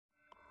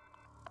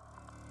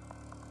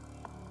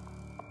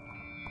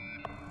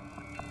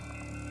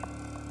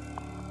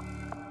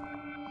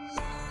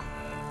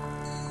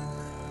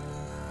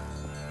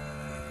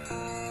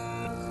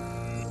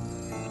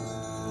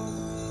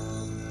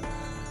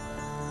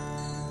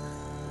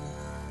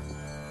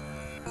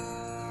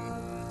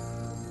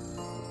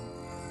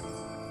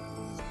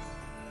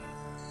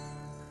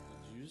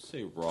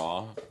say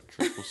raw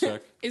triple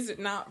sec? Is it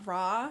not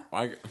raw?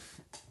 I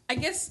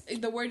guess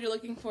the word you're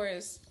looking for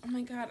is, oh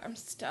my god, I'm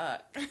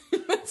stuck.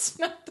 That's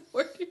not the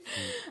word.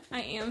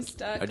 I am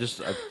stuck.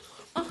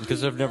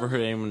 Because I've never heard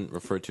anyone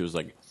refer to as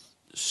like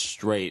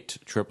straight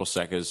triple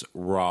sec as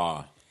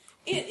raw.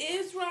 It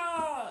is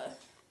raw.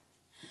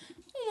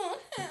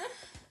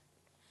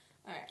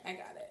 Alright, I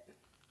got it.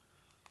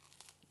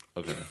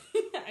 Okay.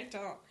 I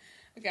don't.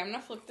 Okay, I'm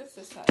gonna flip this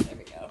side. There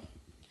we go.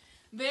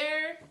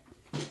 There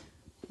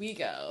we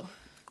go.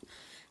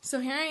 So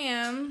here I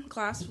am,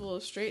 glass full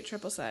of straight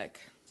triple sec.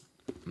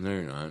 No,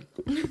 you're not.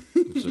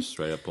 It's a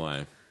straight up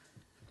lie.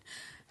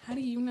 How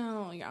do you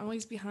know? You're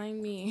always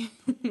behind me.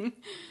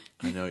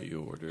 I know what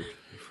you ordered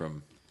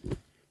from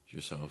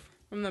yourself.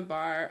 From the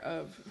bar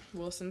of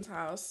Wilson's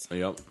house.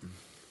 Yep.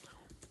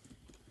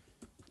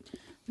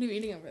 What are you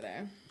eating over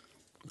there?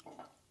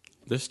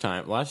 Last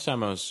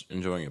time I was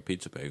enjoying a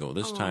pizza bagel.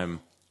 This time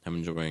I'm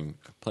enjoying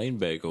a plain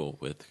bagel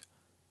with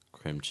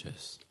cream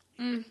cheese.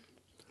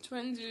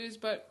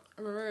 Twinsies, but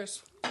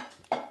reverse.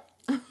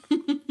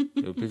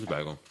 Pizza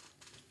bagel.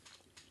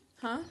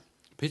 Huh?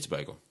 Pizza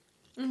bagel.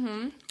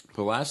 Mm-hmm.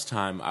 But last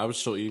time I was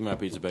still eating my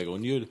pizza bagel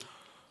and you had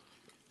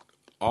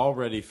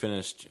already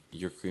finished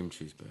your cream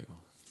cheese bagel.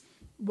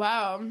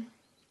 Wow.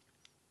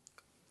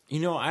 You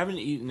know, I haven't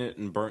eaten it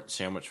in burnt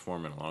sandwich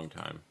form in a long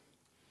time.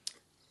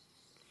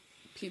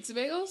 Pizza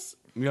bagels?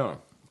 Yeah,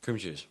 cream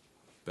cheese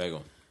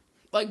bagel.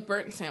 Like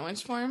burnt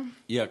sandwich form?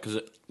 Yeah, because,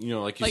 like you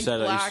like said,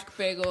 black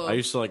bagel. I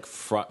used to,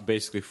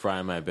 basically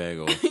fry my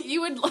bagel.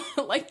 You would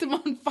light them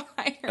on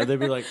fire. And they'd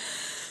be,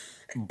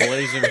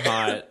 blazing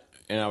hot,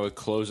 and I would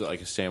close it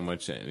like a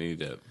sandwich and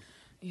eat it.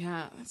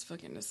 Yeah, that's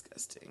fucking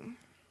disgusting.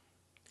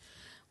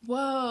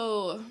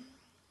 Whoa.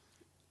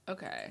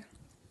 Okay.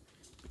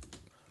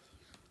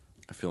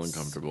 I feel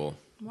uncomfortable.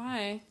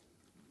 Why?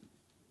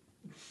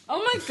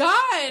 Oh my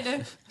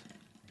god!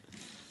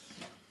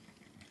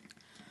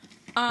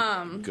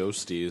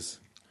 Ghosties.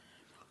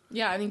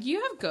 Yeah, I think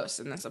you have ghosts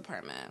in this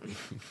apartment.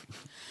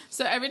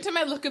 So every time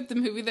I look up the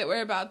movie that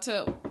we're about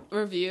to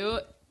review,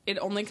 it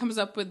only comes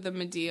up with the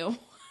Madea.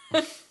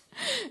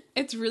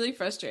 It's really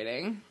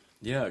frustrating.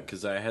 Yeah,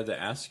 because I had to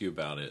ask you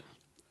about it.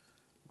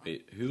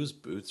 Wait, who's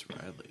Boots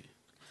Riley?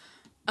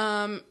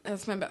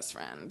 That's my best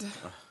friend.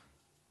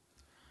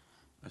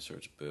 I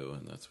searched Boo,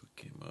 and that's what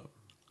came up.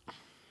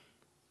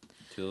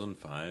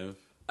 2005?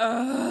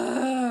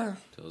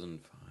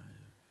 2005.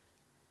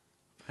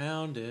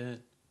 Found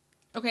it.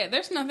 Okay,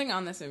 there's nothing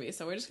on this movie,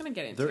 so we're just gonna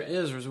get into it.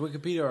 There's a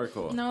Wikipedia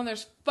article. No,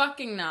 there's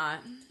fucking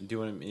not. Do you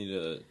want me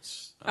to...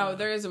 Oh,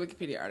 there is a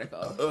Wikipedia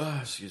article.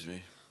 Excuse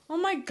me. Oh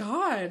my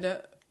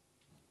god.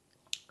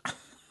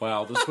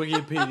 Wow, this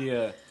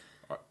Wikipedia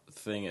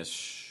thing is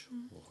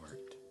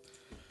short.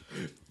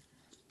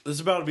 This is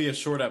about to be a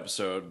short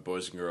episode,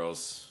 boys and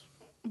girls.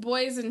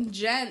 Boys and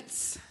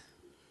gents.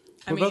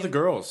 What about the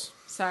girls?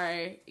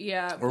 Sorry.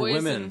 Yeah. Or boys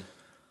women. And...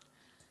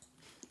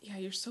 Yeah,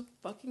 you're so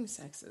fucking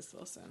sexist,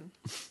 Wilson.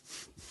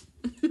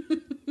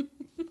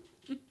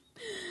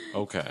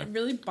 Okay. It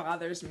really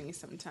bothers me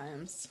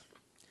sometimes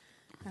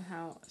at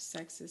how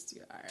sexist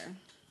you are.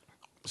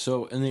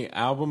 So, in the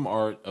album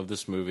art of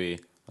this movie,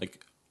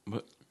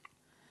 what?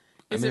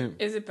 Is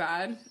it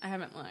bad? I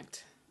haven't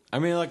looked. I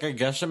mean, I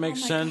guess it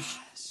makes sense,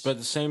 gosh. but at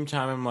the same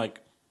time, I'm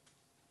like...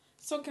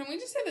 So, can we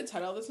just say the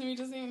title of this movie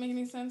doesn't even make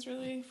any sense,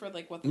 really? For,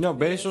 what the No,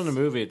 movie based is? on the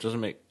movie, it doesn't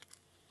make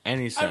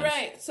any sense. All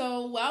right,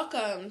 so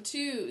welcome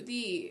to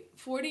the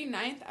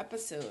 49th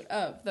episode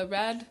of the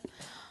Red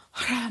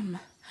Ram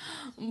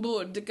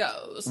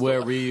Podcast,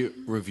 where we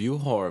review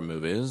horror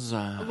movies.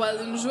 While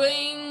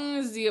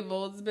enjoying the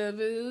above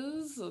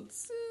beverages,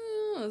 let's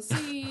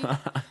see.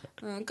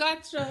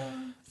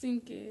 Cuatro,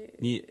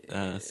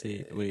 cinco,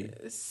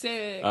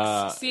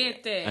 six,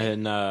 siete.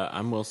 And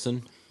I'm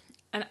Wilson.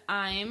 And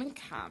I'm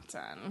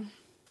Captain.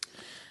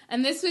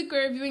 And this week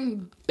we're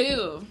reviewing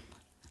Boo,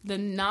 the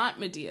not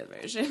Madea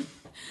version.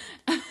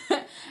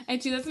 A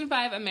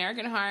 2005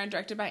 American horror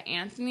directed by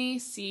Anthony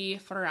C.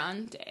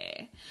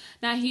 Ferrante.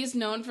 Now, he's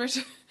known for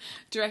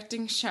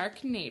directing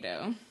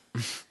Sharknado.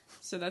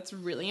 So that's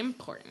really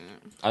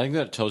important. I think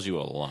that tells you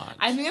a lot.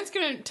 I think that's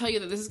going to tell you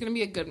that this is going to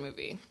be a good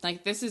movie.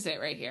 This is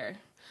it right here.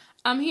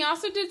 He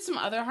also did some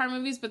other horror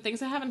movies, but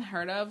things I haven't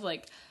heard of,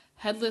 like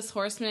Headless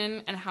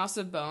Horseman and House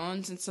of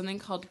Bones and something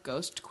called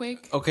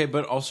Ghostquake. Okay,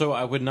 but also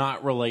I would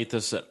not relate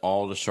this at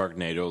all to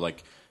Sharknado.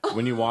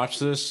 When you watch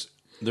this,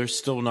 there's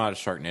still not a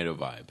Sharknado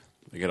vibe.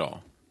 At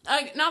all.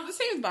 Not the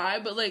same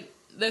vibe, but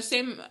the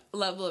same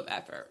level of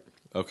effort.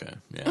 Okay,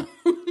 yeah.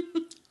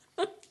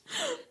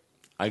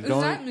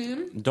 That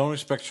mean? Don't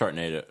expect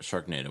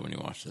Sharknado when you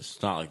watch this.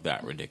 It's not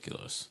that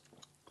ridiculous.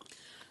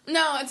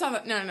 No, it's not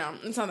that. No,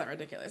 it's not that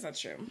ridiculous. That's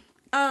true.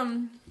 But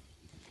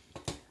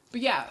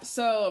yeah.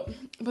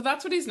 But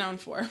that's what he's known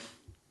for.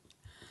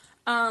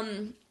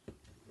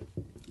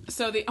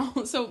 So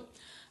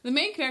the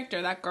main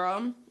character, that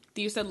girl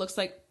that you said looks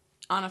like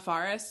Anna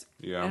Faris.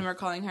 Yeah. And we're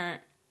calling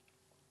her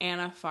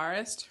Anna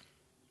Forrest.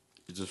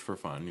 Just for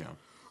fun,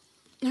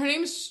 yeah. Her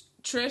name's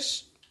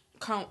Trish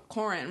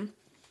Corin.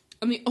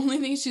 And the only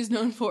thing she's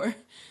known for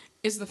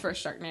is the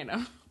first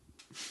Sharknado.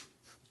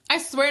 I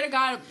swear to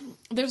God,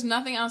 there's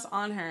nothing else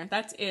on her.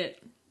 That's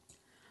it.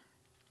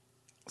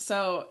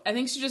 So, I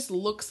think she just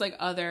looks like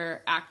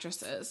other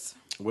actresses.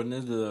 When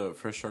did the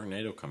first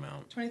Sharknado come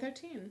out?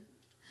 2013.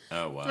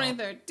 Oh, wow.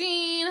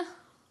 2013.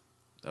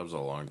 That was a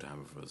long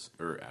time before this,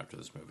 or after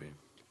this movie.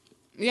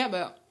 Yeah,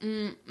 but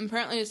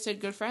apparently it stayed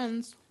good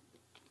friends.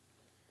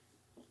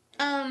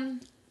 Anyway.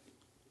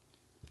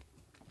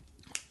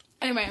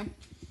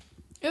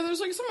 Yeah, there's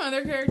like some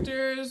other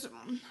characters.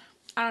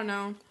 I don't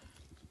know.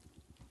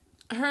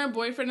 Her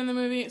boyfriend in the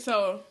movie.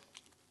 So,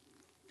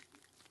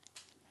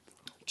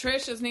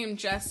 Trish is named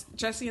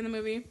Jesse in the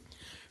movie.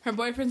 Her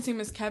boyfriend's name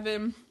is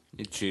Kevin.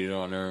 He cheated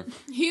on her.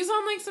 He's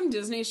on like some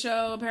Disney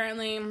show,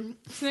 apparently.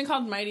 Something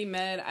called Mighty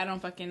Med. I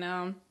don't fucking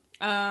know.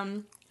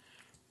 The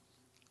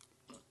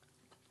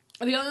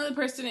only other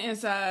person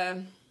is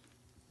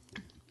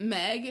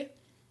Meg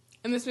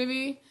in this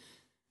movie.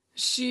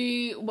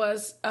 She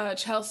was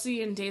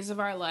Chelsea in Days of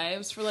Our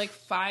Lives for like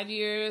 5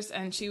 years,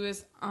 and she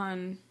was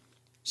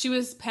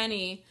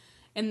Penny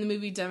in the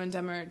movie Dumb and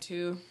Dumber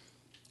 2.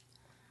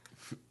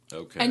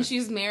 Okay. And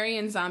she's Mary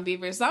in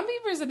Zombievers.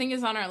 Zombievers, I think,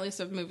 is on our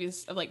list of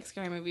movies, of like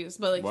scary movies,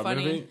 but like what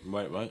funny.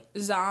 Movie? What?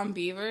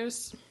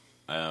 Zombievers.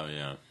 Oh,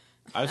 yeah.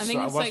 I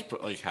watched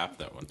like half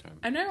that one time.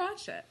 I never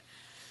watched it.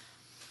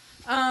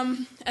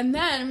 And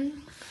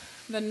then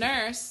the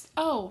nurse.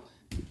 Oh,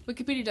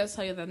 Wikipedia does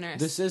tell you the nurse.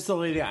 This is the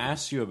lady I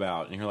asked you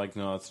about, and you're like,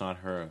 no, it's not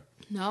her.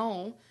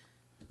 No.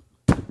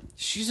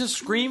 She's a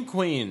scream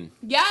queen.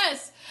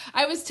 Yes,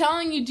 I was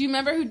telling you. Do you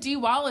remember who Dee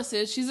Wallace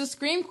is? She's a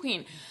scream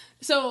queen.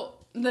 So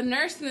the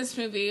nurse in this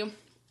movie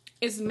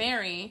is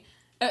Mary.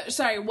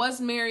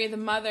 Was Mary the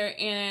mother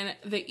in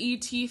the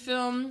E.T.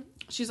 film?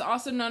 She's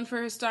also known for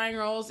her starring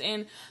roles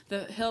in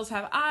The Hills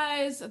Have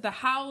Eyes, The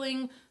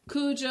Howling,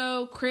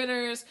 Cujo,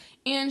 Critters,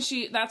 and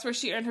that's where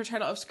she earned her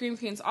title of Scream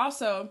Queens.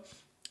 Also,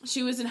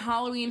 she was in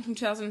Halloween from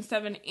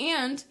 2007,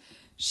 and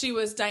she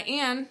was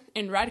Diane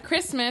in Red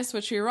Christmas,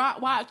 which we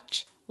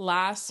watched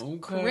last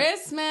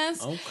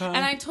Christmas. Okay.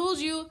 And I told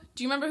you,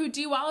 do you remember who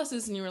Dee Wallace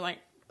is? And you were like,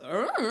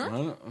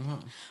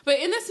 But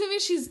in this movie,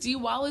 she's Dee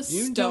Wallace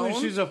Stone. You told me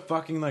she's a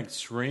fucking like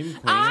scream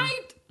queen. I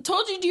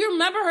told you, do you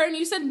remember her? And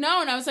you said no,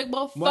 and I was like,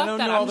 well, fuck I don't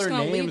that. know I'm all just their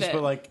going to leave names, it.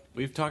 but like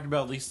we've talked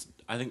about at least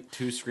I think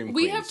 2 scream queens.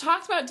 We have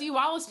talked about Dee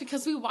Wallace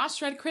because we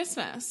watched Red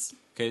Christmas.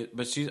 Okay,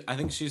 but I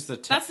think she's the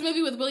that's the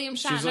movie with William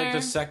Shatner. She's like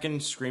the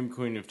second scream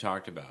queen we've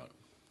talked about.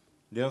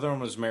 The other one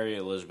was Mary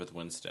Elizabeth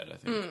Winstead, I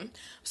think.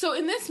 So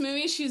in this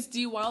movie, she's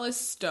Dee Wallace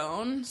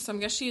Stone. So I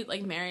guess she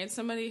like married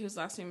somebody whose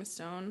last name is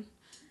Stone.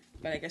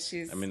 But I guess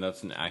she's... I mean,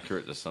 that's an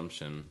accurate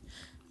assumption.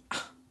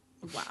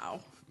 Wow.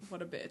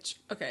 What a bitch.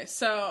 Okay,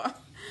 so...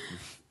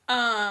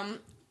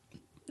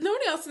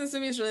 nobody else in this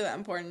movie is really that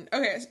important.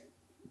 Okay.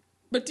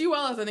 But Dee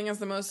Wallace, I think, is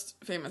the most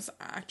famous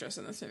actress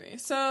in this movie.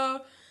 So...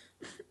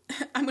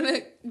 I'm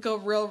going to go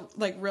real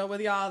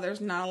with y'all.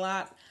 There's not a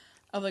lot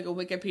of, like, a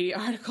Wikipedia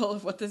article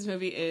of what this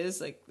movie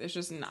is. Like, there's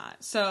just not.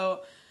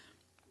 So...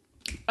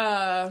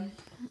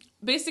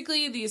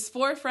 basically, these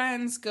 4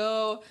 friends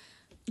go...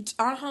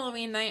 on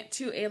Halloween night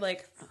to a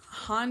like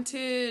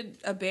haunted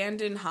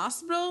abandoned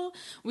hospital.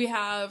 We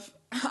have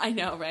I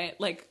know, right?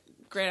 Like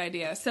great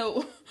idea.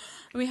 So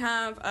we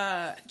have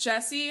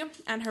Jessie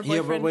and her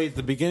boyfriend. Yeah, but wait,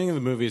 the beginning of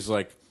the movie is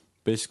like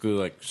basically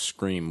like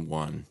Scream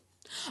 1.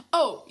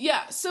 Oh,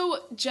 yeah. So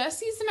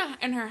Jessie's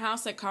in her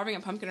house like carving a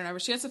pumpkin or whatever.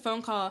 She gets a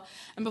phone call,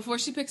 and before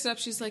she picks it up,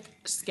 she's like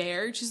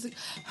scared. She's like,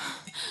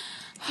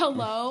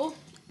 hello?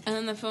 And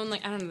then the phone,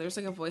 like, I don't know, there's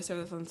like a voice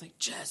over the phone. It's like,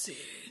 Jessie.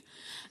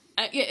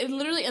 Yeah, it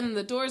literally, and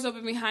the door's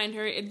open behind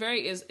her.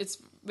 It's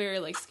very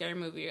like scary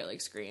movie or like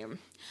Scream.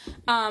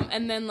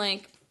 And then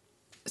like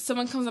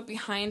someone comes up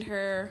behind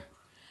her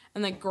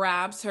and like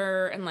grabs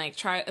her and like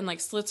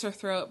slits her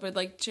throat, but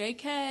like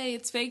JK,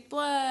 it's fake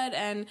blood.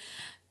 And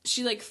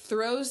she like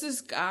throws this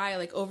guy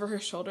like over her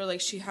shoulder,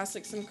 like she has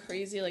like some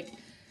crazy like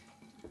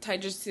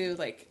taijutsu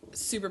like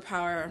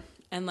superpower,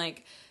 and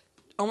like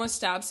almost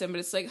stabs him, but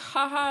it's like,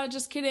 haha,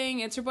 just kidding,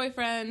 it's her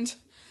boyfriend.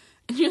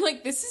 And you're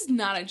like, this is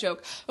not a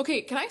joke.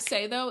 Okay, can I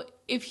say, though,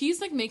 if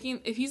he's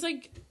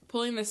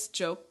pulling this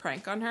joke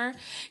prank on her,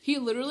 he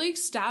literally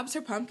stabs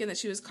her pumpkin that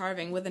she was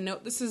carving with a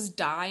note that says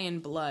die in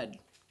blood.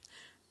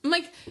 I'm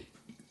like,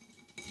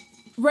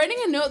 writing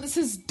a note that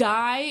says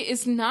die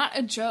is not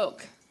a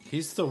joke.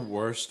 He's the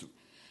worst.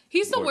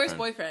 He's the worst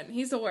boyfriend.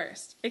 He's the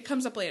worst. It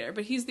comes up later,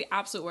 but he's the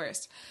absolute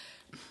worst.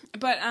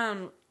 But,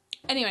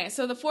 anyway,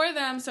 so the 4 of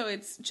them, so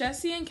it's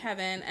Jessie and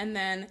Kevin, and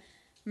then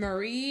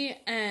Marie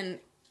and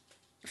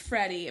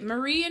Freddie.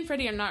 Marie and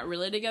Freddie are not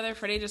really together.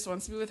 Freddie just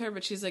wants to be with her,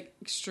 but she's like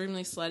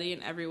extremely slutty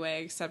in every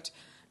way except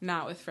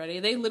not with Freddie.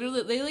 They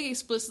like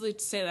explicitly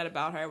say that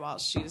about her while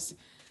she's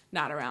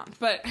not around.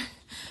 But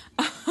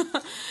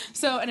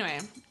so anyway,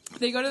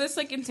 they go to this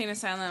like insane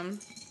asylum.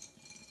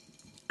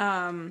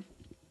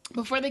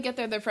 Before they get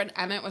there, their friend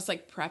Emmett was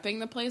like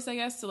prepping the place, I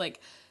guess, to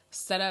like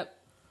set up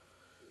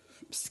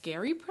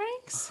scary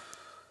pranks,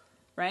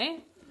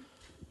 right?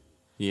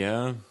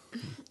 Yeah.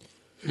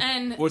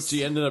 And what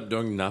she ended up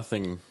doing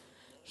nothing.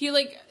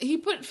 He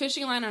put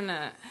fishing line on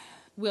a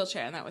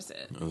wheelchair, and that was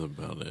it. That was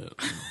about it.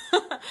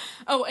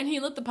 Oh, and he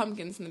lit the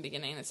pumpkins in the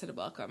beginning that said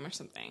welcome or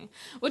something.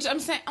 Which I'm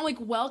saying,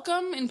 like,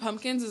 welcome in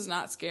pumpkins is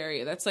not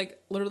scary. That's,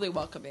 like, literally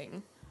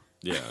welcoming.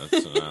 Yeah,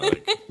 it's not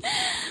like...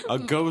 A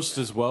ghost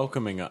is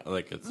welcoming,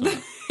 like, it's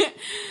not...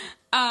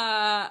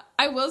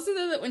 I will say,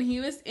 though, that when he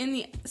was in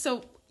the...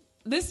 So,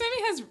 this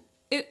movie has...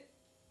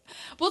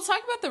 We'll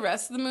talk about the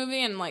rest of the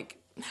movie and, like,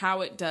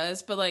 how it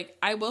does. But, like,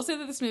 I will say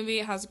that this movie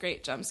has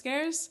great jump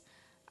scares.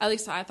 At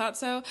least I thought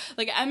so.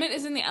 Like, Emmett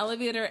is in the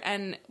elevator,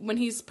 and when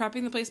he's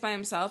prepping the place by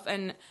himself,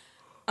 and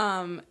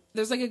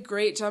there's, like, a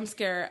great jump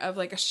scare of,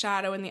 like, a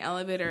shadow in the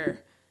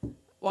elevator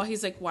while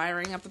he's, like,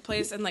 wiring up the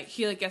place, and, like,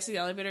 he, like, gets to the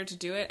elevator to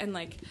do it, and,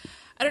 like,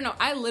 I don't know,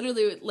 I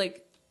literally,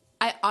 like,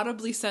 I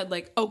audibly said,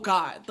 like, oh,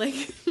 God.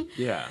 Like,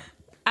 yeah.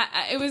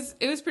 It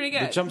was pretty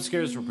good. The jump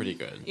scares were pretty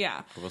good.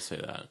 Yeah. I will say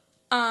that.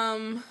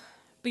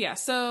 But, yeah,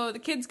 so the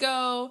kids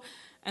go,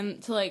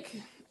 and to, like,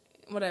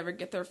 whatever,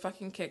 get their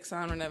fucking kicks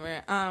on,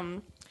 whatever,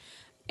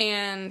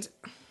 and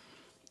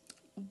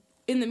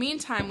in the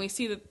meantime, we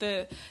see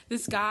that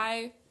this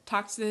guy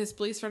talks to his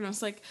police friend and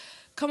was like,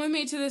 come with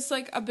me to this,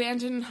 like,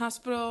 abandoned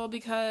hospital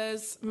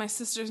because my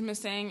sister's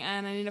missing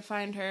and I need to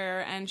find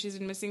her, and she's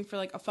been missing for,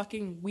 like, a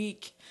fucking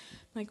week.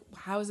 I'm like,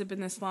 how has it been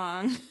this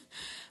long?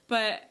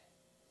 But,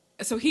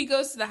 so he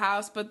goes to the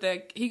house, but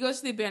he goes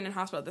to the abandoned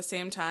hospital at the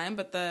same time,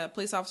 but the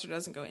police officer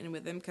doesn't go in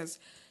with him because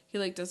he,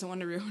 like, doesn't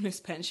want to ruin his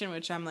pension,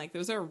 which I'm like,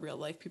 those are real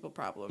life people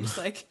problems.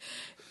 Like,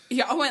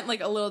 y'all went,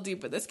 like, a little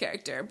deep with this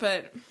character,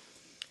 but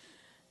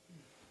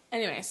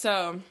anyway,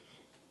 so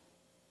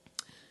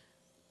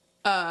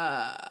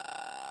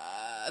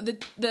the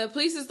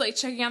police is, like,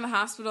 checking out the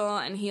hospital,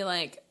 and he,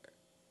 like,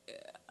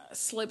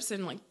 slips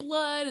in, like,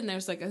 blood, and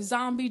there's, like, a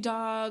zombie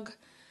dog.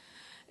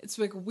 It's,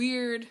 like,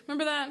 weird.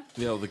 Remember that?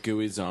 Yeah, the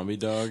gooey zombie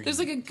dog. There's,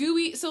 like, a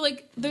gooey... So,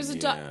 like, there's a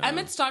dog...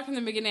 Emmett's dog from the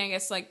beginning, I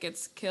guess, like,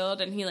 gets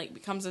killed, and he, like,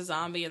 becomes a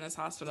zombie in this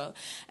hospital.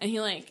 And he,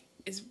 like,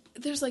 is...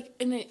 There's, like,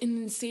 an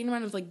insane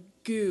amount of, like,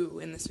 goo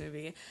in this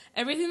movie.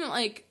 Everything that,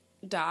 like,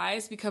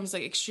 dies becomes,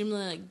 like,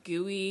 extremely, like,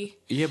 gooey.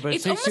 Yeah, but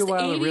it takes you a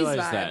while to realize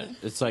that.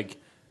 It's, like,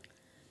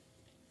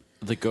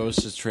 the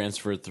ghost is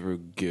transferred through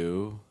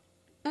goo.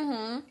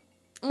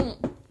 Mm-hmm.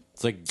 Mm.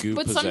 It's, like, goo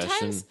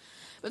possession.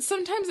 But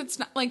sometimes it's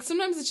not, like,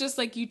 sometimes it's just,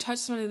 like, you touch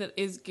something that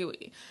is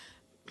gooey.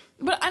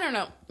 But I don't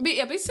know. But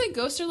yeah, basically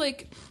ghosts are,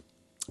 like,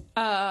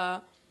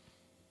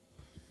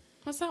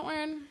 what's that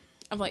word?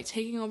 Of, like,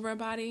 taking over a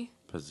body?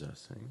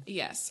 Possessing.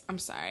 Yes, I'm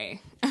sorry.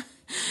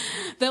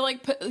 They're,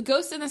 like,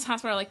 ghosts in this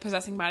hospital are, like,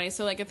 possessing bodies.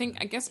 So, like,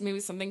 I guess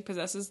maybe something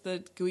possesses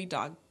the gooey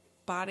dog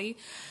body.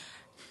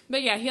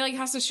 But yeah, he, like,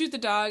 has to shoot the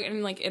dog,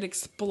 and, like, it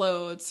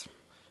explodes.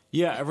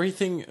 Yeah,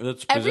 everything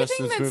that's possessed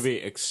in this movie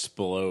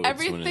explodes when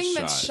it's shot. Everything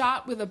that's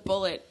shot with a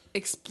bullet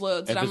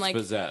explodes. If and I'm it's like,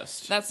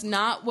 possessed. That's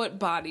not what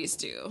bodies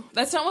do.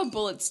 That's not what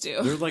bullets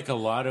do. There's, like, a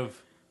lot of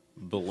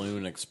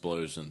balloon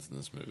explosions in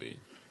this movie.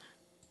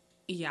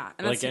 Yeah.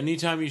 And like,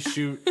 anytime you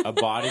shoot a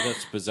body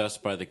that's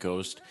possessed by the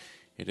ghost,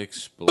 it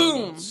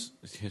explodes.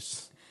 Boom!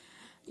 Yes.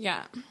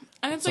 Yeah.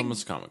 And it's like...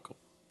 almost comical.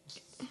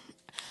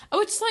 Oh,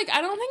 it's like,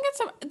 I don't think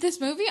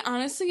this movie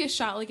honestly is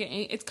shot like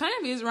it's kind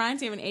of is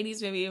reminds me of an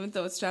 80s movie, even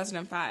though it's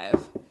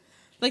 2005.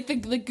 Like the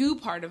goo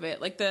part of it,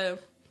 like the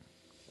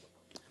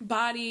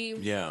body,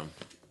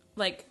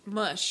 like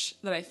mush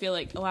that I feel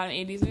like a lot of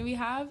 80s movies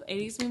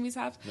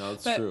have. No,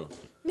 that's true.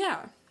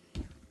 Yeah.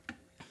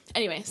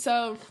 Anyway,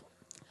 so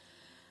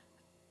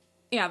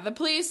yeah, the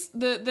police,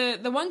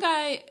 the one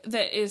guy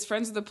that is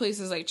friends with the police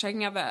is, like,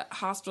 checking out the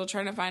hospital,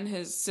 trying to find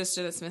his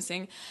sister that's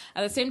missing.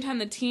 At the same time,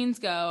 the teens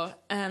go,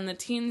 and the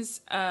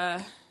teens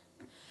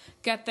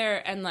get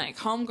there, and, like,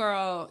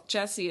 homegirl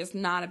Jessie is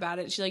not about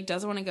it. She, like,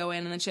 doesn't want to go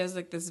in, and then she has,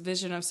 like, this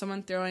vision of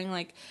someone throwing,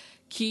 like,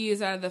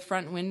 keys out of the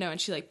front window, and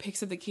she, like,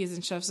 picks up the keys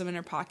and shoves them in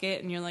her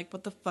pocket, and you're like,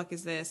 what the fuck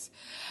is this?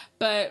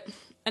 But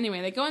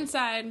anyway, they go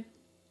inside,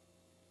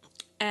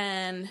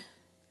 and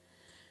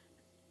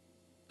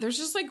there's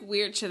just, like,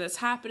 weird shit that's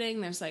happening.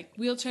 There's, like,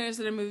 wheelchairs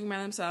that are moving by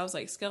themselves,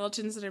 like,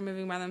 skeletons that are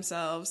moving by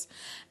themselves.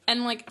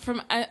 And, like,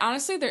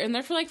 honestly, they're in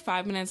there for, like,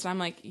 5 minutes, and I'm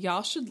like,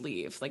 y'all should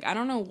leave. Like, I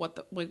don't know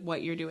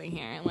what you're doing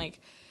here. Like,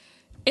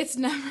 it's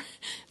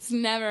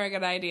never a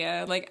good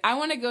idea. Like, I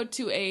want to go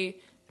to a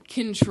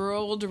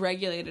controlled,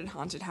 regulated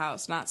haunted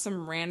house, not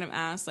some random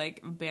ass,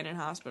 like, abandoned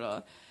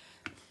hospital.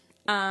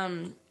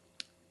 But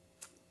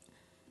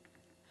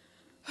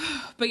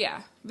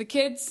yeah, the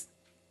kids,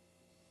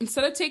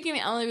 instead of taking the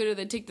elevator,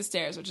 they take the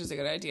stairs, which is a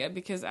good idea,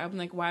 because I'm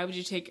like, why would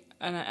you take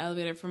an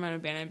elevator from an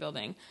abandoned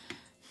building?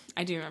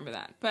 I do remember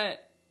that.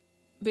 But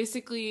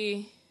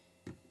basically,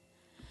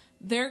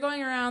 they're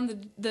going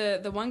around,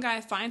 the one guy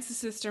finds his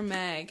sister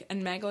Meg,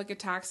 and Meg, like,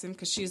 attacks him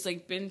because she's,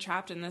 like, been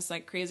trapped in this,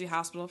 like, crazy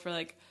hospital for,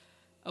 like,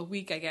 a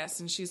week, I guess,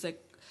 and she's,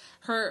 like,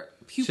 her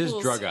pupils... She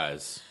has drug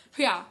eyes.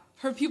 Yeah,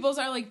 her pupils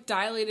are, like,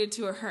 dilated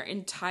to her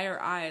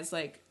entire eyes,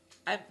 like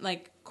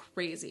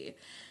crazy.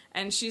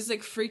 And she's,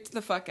 like, freaked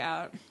the fuck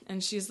out.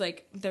 And she's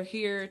like, they're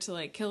here to,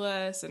 like, kill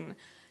us, and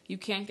you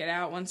can't get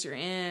out once you're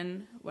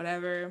in,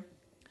 whatever.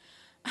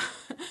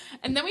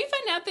 And then we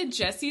find out that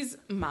Jesse's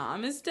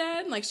mom is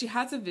dead. Like, she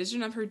has a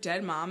vision of her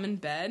dead mom in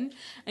bed.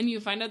 And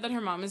you find out that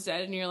her mom is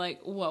dead, and you're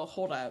like, whoa,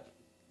 hold up.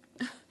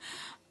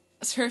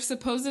 Her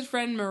supposed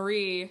friend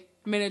Marie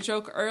made a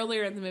joke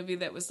earlier in the movie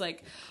that was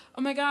like,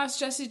 oh my gosh,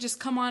 Jesse, just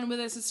come on with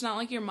us. It's not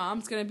like your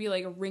mom's going to be,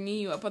 like, ringing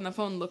you up on the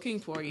phone looking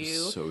for you.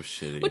 So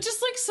shitty. Which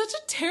is, like, such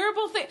a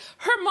terrible thing.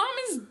 Her mom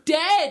is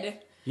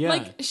dead. Yeah.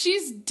 Like,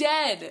 she's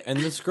dead. And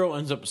this girl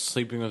ends up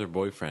sleeping with her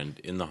boyfriend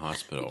in the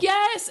hospital.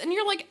 Yes, and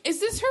you're like, is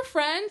this her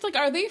friend? Like,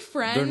 are they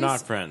friends? They're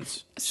not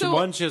friends.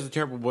 So she has a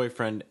terrible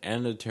boyfriend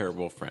and a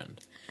terrible friend.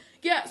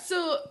 Yeah,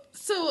 so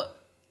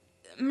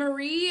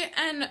Marie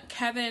and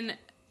Kevin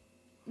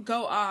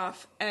go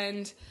off,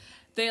 and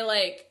they,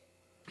 like,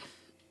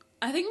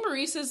 I think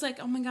Marie says, like,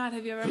 oh my God,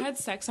 have you ever had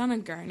sex on a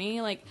gurney?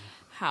 Like,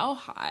 how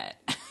hot?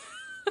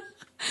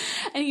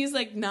 And he's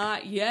like,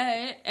 not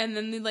yet. And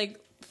then they, like,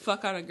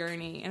 fuck on a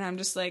gurney, and I'm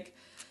just like,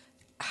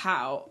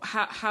 how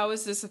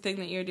is this a thing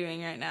that you're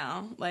doing right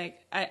now? Like,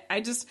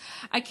 I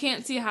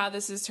can't see how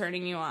this is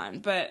turning you on.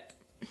 But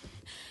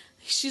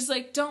she's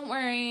like, don't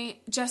worry,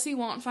 Jesse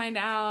won't find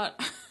out.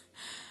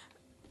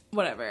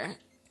 Whatever.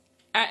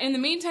 In the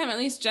meantime, at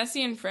least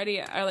Jesse and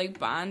Freddie are, like,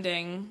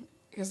 bonding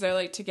because they're,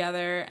 like,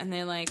 together, and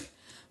they, like,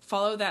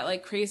 follow that,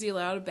 like, crazy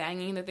loud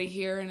banging that they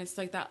hear, and it's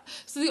like that.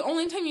 So the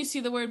only time you see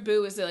the word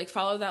boo is they, like,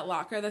 follow that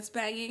locker that's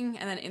banging,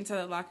 and then inside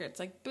the locker it's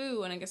like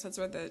boo, and I guess that's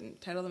where the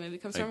title of the movie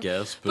comes from. I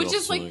guess, but which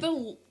is like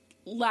the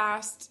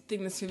last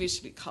thing this movie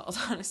should be called,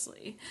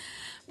 honestly.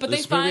 But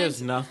this movie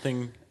has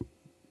nothing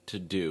to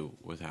do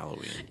with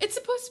Halloween. It's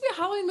supposed to be a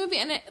Halloween movie,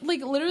 and it,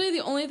 like, literally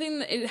the only thing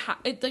that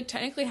it like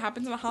technically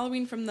happens on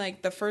Halloween from,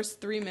 like, the first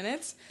 3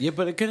 minutes. Yeah,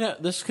 but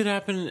this could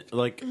happen,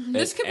 like,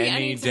 this could be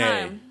any day.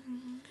 Time.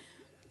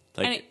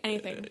 Like,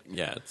 anything.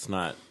 Yeah, it's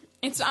not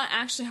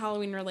actually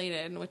Halloween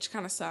related, which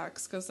kind of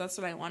sucks because that's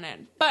what I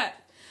wanted. But,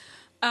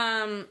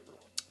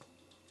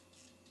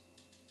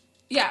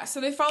 yeah, so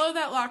they follow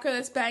that locker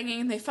that's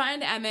banging. They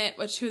find Emmett,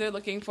 who they're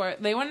looking for.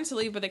 They wanted to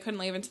leave, but they couldn't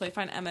leave until they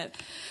find Emmett.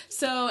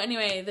 So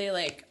anyway, they,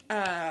 like,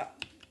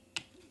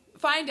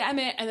 find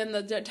Emmett, and then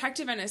the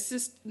detective and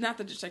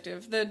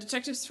the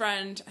detective's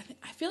friend,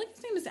 I feel like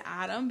his name is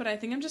Adam, but I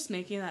think I'm just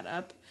making that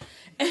up.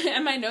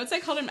 In my notes, I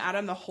called him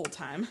Adam the whole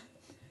time.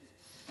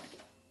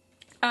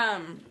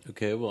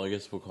 Okay, well, I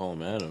guess we'll call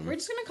him Adam. We're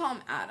just gonna call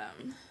him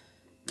Adam.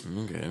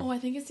 Okay. Oh, I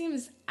think his name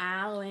is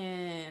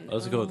Alan.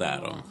 Let's go with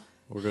Adam.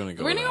 We're gonna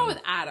go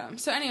with Adam.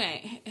 So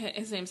anyway,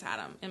 his name's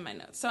Adam in my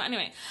notes. So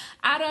anyway,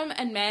 Adam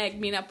and Meg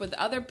meet up with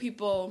other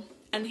people,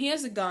 and he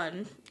has a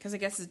gun because I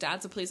guess his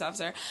dad's a police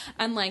officer.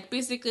 And, like,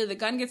 basically the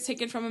gun gets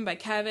taken from him by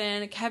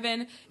Kevin.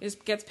 Kevin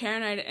gets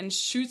paranoid and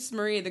shoots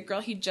Marie, the girl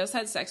he just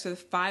had sex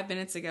with 5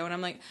 minutes ago. And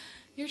I'm like,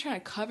 you're trying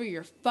to cover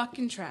your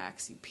fucking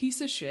tracks, you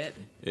piece of shit.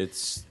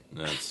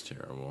 That's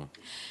terrible.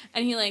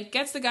 And he, like,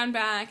 gets the gun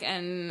back,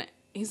 and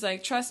he's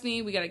like, trust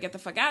me, we gotta get the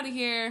fuck out of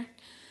here.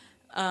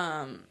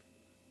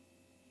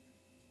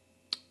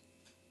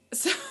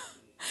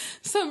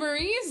 So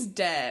Marie's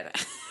dead.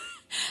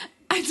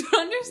 I don't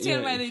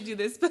understand why they do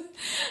this, but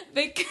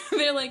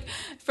they're like,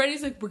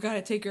 Freddie's like, we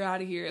gotta take her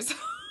out of here. So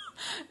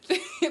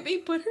they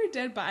put her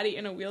dead body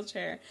in a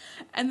wheelchair,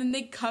 and then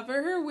they cover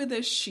her with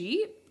a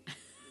sheet.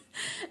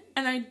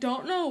 And I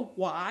don't know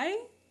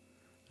why.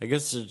 I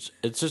guess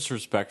it's just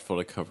respectful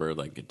to cover,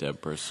 like, a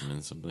dead person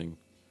in something.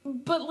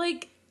 But,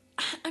 like,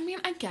 I mean,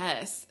 I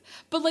guess.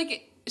 But,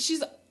 like,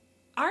 she's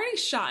already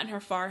shot in her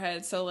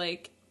forehead, so,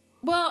 like,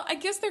 well, I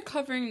guess they're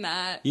covering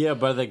that. Yeah,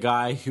 by the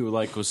guy who,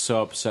 like, was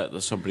so upset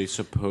that somebody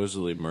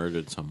supposedly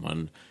murdered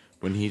someone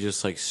when he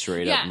just, like,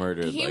 straight up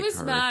murdered, he like, was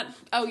her. not.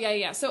 Oh,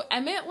 yeah. So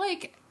Emmett,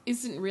 like,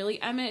 isn't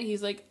really Emmett.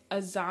 He's, like,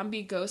 a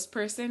zombie ghost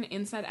person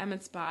inside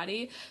Emmett's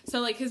body.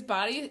 So, like, his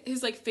body,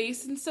 his, like,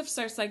 face and stuff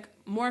starts, like,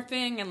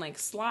 morphing and, like,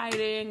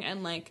 sliding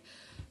and, like,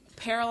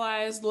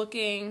 paralyzed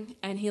looking,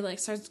 and he, like,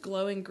 starts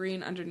glowing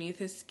green underneath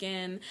his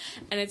skin.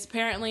 And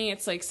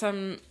it's like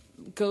some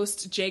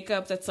ghost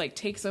Jacob that's, like,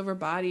 takes over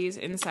bodies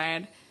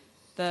inside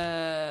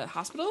the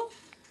hospital,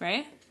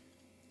 right?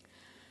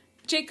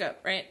 Jacob,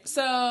 right?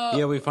 So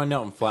yeah, we find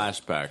out in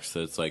flashbacks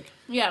that it's like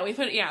we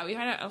find out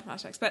in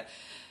flashbacks, but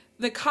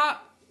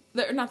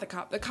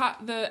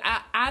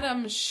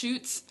Adam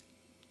shoots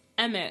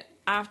Emmett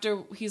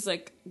after he's,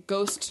 like,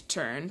 ghost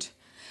turned.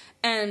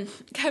 And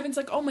Kevin's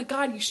like, oh my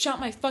God, you shot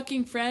my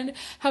fucking friend.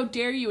 How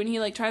dare you? And he,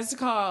 like, tries to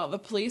call the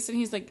police, and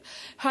he's like,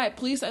 hi,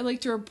 police, I'd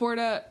like to report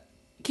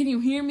can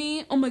you hear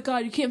me? Oh my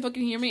God, you can't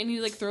fucking hear me. And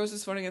he, like, throws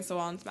his phone against the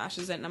wall and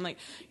smashes it. And I'm like,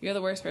 you're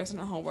the worst person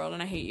in the whole world,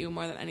 and I hate you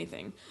more than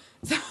anything.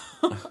 So,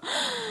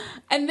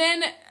 and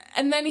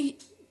then he,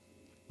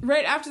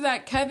 right after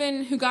that,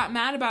 Kevin, who got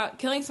mad about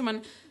killing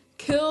someone,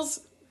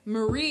 kills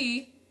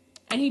Marie,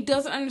 and he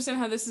doesn't understand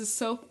how this is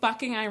so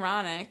fucking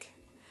ironic.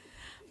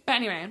 But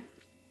anyway,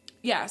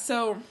 yeah,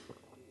 so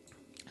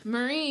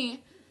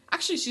Marie,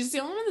 actually, she's the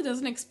only one that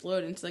doesn't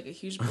explode into, like, a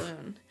huge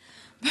balloon.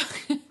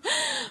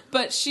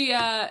 But she's,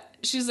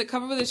 like,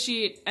 covered with a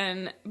sheet,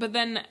 but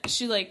then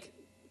she, like,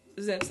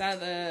 zips out of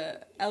the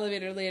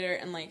elevator later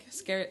and like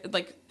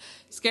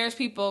scares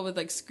people with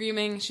like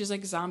screaming. She's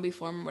like zombie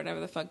form or whatever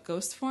the fuck,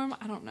 ghost form.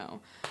 I don't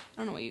know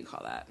what you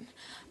call that,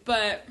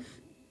 but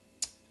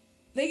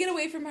they get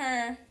away from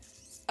her.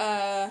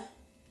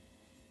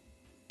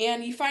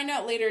 And you find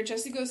out later,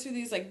 Jessie goes through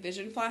these, like,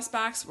 vision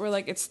flashbacks where,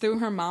 like, it's through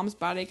her mom's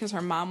body because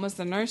her mom was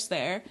the nurse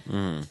there,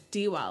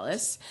 Dee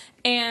Wallace.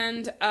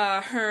 And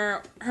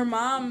her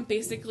mom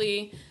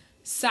basically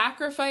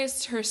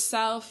sacrificed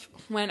herself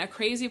when a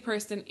crazy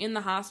person in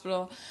the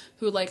hospital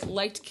who, like,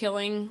 liked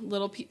killing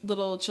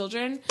little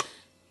children,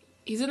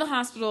 he's in the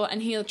hospital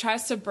and he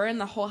tries to burn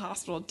the whole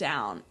hospital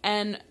down.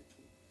 And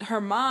her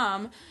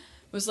mom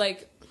was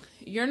like,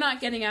 you're not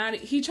getting out.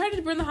 He tried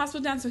to burn the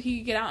hospital down so he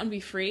could get out and be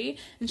free.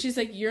 And she's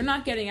like, you're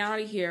not getting out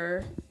of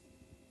here.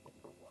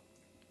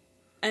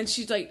 And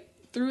she, like,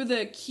 threw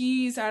the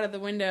keys out of the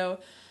window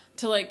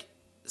to, like,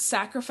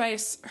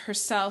 sacrifice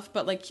herself,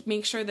 but, like,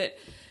 make sure that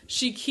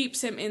she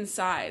keeps him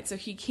inside so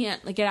he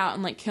can't, like, get out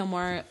and, like, kill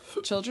more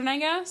children, I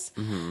guess.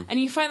 Mm-hmm. And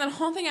you find that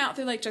whole thing out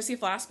through, like, Jessie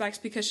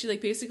flashbacks because she, like,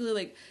 basically,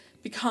 like,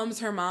 becomes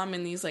her mom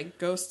in these, like,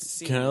 ghost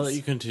scenes. Can I let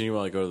you continue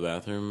while I go to the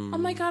bathroom? Oh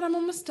my god, I'm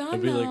almost done.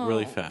 It'd be, like,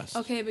 really fast.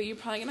 Okay, but you're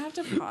probably gonna have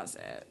to pause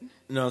it.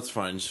 No, it's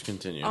fine. Just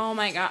continue. Oh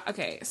my god.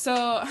 Okay,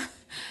 so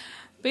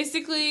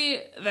basically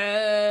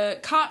the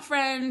cop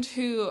friend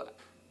who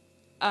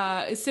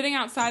is sitting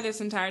outside this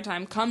entire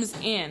time comes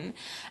in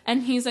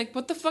and he's like,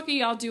 what the fuck are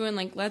y'all doing?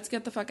 Like, let's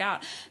get the fuck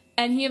out.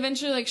 And he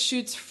eventually, like,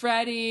 shoots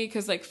Freddy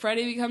because, like,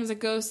 Freddy becomes a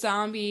ghost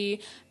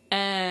zombie.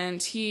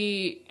 And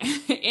he,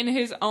 in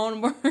his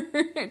own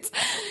words,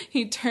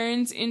 he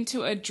turns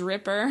into a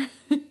dripper.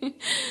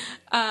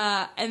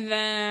 And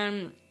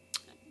then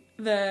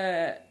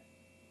the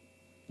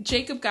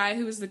Jacob guy,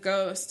 who was the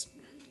ghost,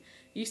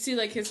 you see,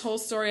 like, his whole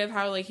story of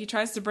how, like, he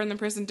tries to burn the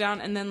person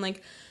down. And then,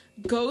 like,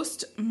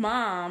 ghost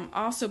mom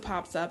also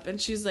pops up. And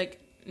she's, like,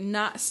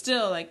 not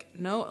still, like,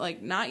 no,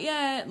 like, not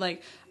yet.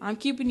 Like, I'm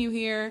keeping you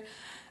here.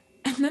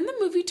 And then the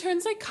movie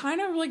turns, like,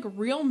 kind of, like,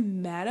 real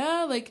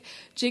meta. Like,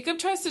 Jacob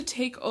tries to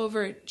take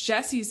over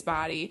Jessie's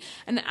body.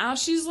 And as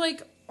she's,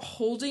 like,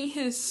 holding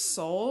his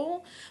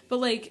soul, but,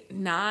 like,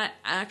 not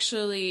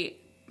actually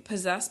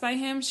possessed by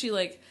him, she,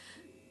 like,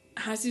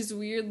 has these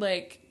weird,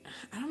 like,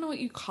 I don't know what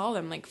you call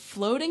them, like,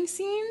 floating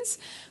scenes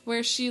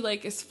where she,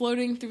 like, is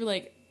floating through,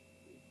 like,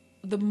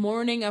 the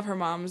morning of her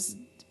mom's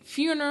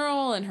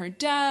funeral and her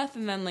death.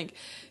 And then, like,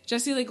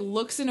 Jessie, like,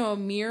 looks into a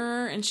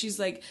mirror and she's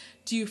like,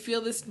 do you feel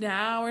this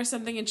now or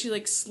something? And she,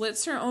 like,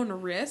 slits her own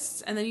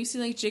wrists. And then you see,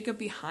 like, Jacob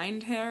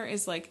behind her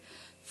is, like,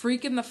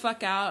 freaking the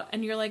fuck out.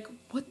 And you're like,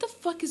 what the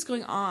fuck is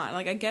going on?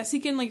 Like, I guess he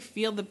can, like,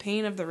 feel the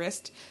pain of the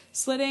wrist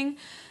slitting.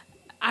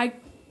 I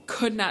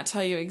could not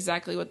tell you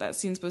exactly what that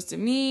scene's supposed to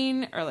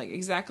mean or, like,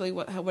 exactly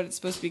what it's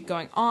supposed to be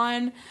going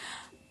on.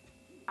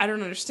 I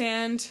don't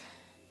understand.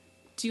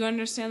 Do you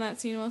understand that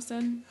scene,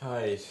 Wilson?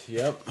 Hi.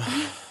 Yep.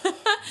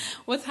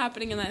 What's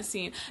happening in that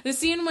scene? The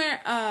scene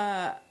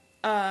where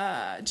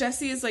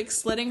Jessie is, like,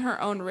 slitting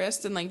her own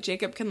wrist and, like,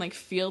 Jacob can, like,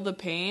 feel the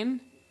pain.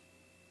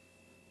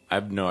 I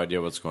have no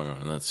idea what's going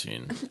on in that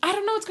scene. I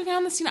don't know what's going on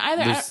in the scene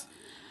either.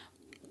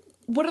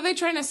 What are they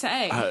trying to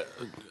say?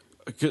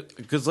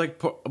 Because, like,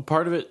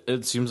 part of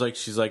it seems like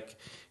she's, like,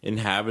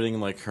 inhabiting,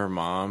 like, her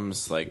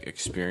mom's, like,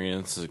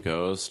 experience as a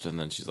ghost, and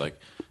then she's like,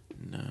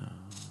 no.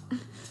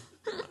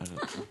 I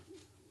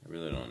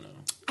really don't know.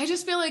 I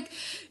just feel like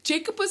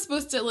Jacob was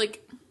supposed to,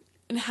 like,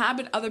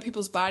 inhabit other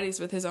people's bodies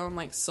with his own,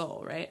 like,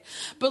 soul, right?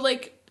 But,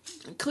 like,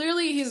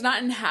 clearly he's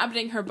not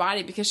inhabiting her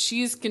body because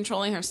she's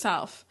controlling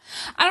herself.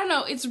 I don't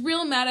know. It's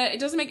real meta. It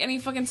doesn't make any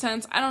fucking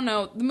sense. I don't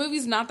know. The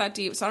movie's not that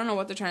deep, so I don't know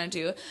what they're trying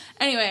to do.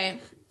 Anyway,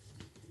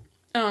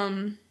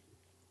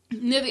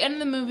 near the end of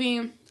the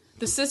movie,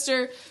 the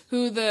sister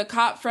who the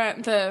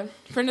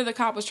friend of the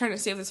cop was trying to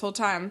save this whole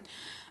time,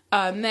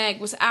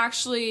 Meg, was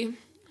actually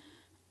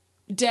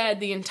dead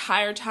the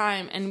entire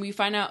time, and we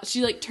find out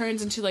she, like,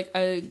 turns into, like,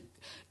 a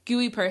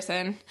gooey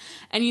person,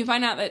 and you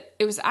find out that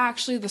it was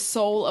actually the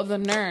soul of the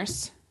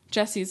nurse,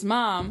 Jessie's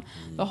mom,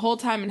 the whole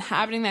time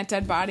inhabiting that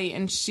dead body,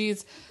 and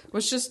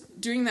was just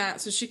doing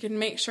that so she can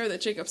make sure that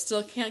Jacob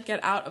still can't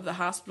get out of the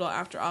hospital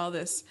after all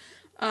this.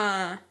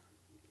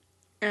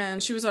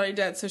 And she was already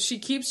dead, so she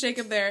keeps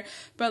Jacob there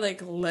by,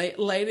 like,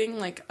 lighting,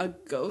 like, a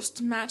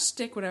ghost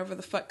matchstick, whatever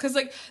the fuck. Because,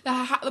 like,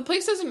 the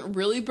place doesn't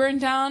really burn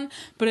down,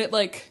 but it,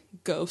 like,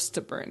 ghost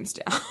burns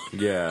down.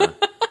 Yeah.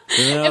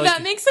 If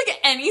that makes, like,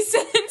 any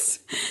sense.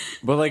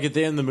 But, like, at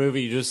the end of the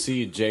movie, you just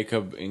see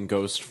Jacob in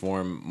ghost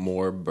form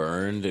more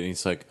burned, and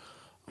he's like,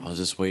 I'll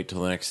just wait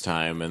till the next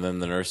time. And then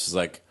the nurse is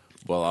like,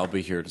 well, I'll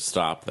be here to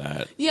stop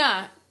that.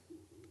 Yeah.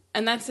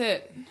 And that's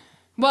it.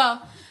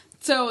 Well,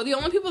 so the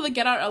only people that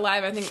get out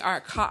alive, I think,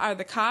 are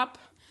the cop,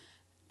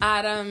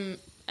 Adam,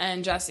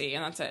 and Jessie,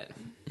 and that's it.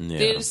 Yeah.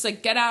 They just,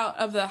 like, get out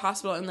of the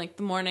hospital in, like,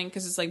 the morning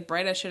because it's, like,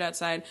 bright as shit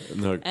outside,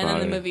 and then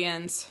the movie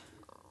ends.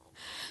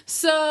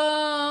 So,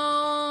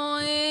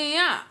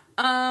 yeah.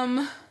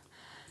 I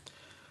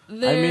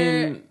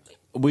mean,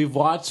 we've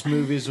watched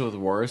movies with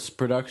worse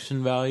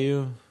production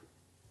value.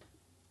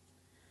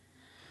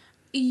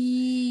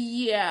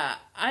 Yeah,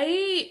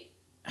 I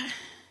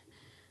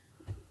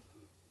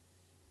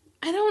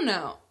don't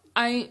know.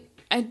 I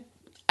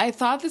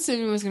thought this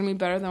movie was going to be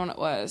better than what it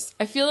was.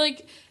 I feel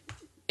like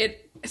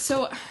it.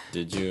 So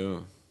Did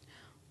you?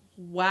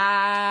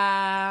 Wow.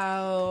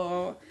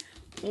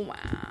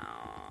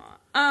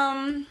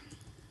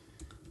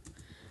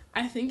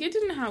 I think it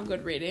didn't have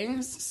good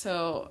ratings,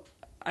 so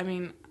I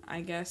mean,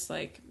 I guess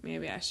like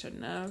maybe I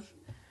shouldn't have.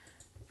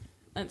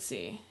 Let's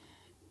see.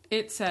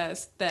 It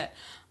says that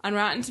on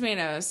Rotten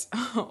Tomatoes,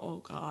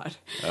 oh god.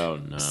 Oh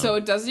no. So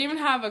it doesn't even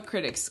have a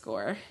critic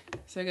score.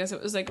 So I guess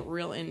it was like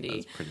real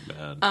indie. That's pretty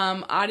bad.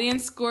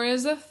 Audience score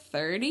is a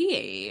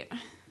 38.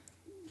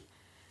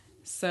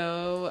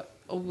 So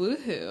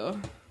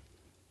woohoo.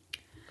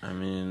 I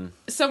mean,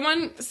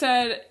 someone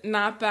said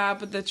not bad,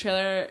 but the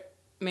trailer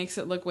makes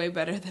it look way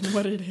better than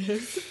what it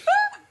is.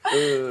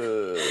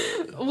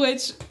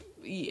 Which,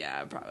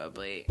 yeah,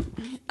 probably.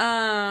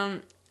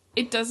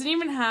 It doesn't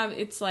even have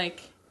its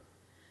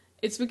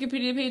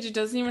Wikipedia page. It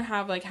doesn't even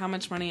have like how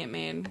much money it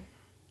made.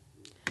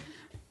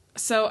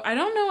 So I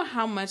don't know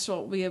how much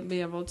we'll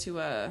be able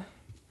to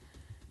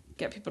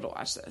get people to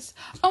watch this.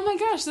 Oh my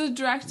gosh, the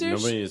director...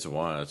 Nobody has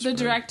watched. The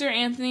director,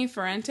 Anthony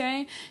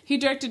Ferrante, he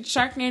directed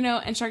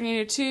Sharknado and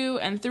Sharknado 2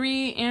 and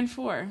 3 and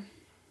 4.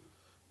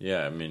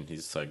 Yeah, I mean,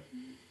 he's like...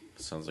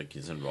 Sounds like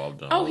he's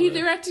involved in Oh, all he of it.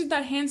 directed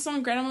that Hansel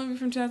and Gretel movie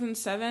from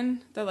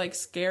 2007. The, like,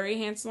 scary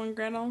Hansel and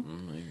Gretel. Oh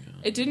my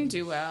god. It didn't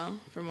do well,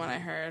 from what I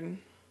heard.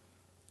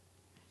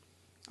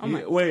 Oh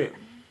my... Wait.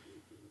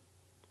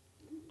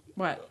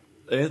 What?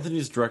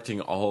 Anthony's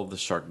directing all of the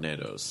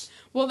Sharknadoes.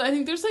 Well, I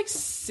think there's like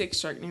 6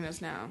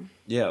 Sharknadoes now.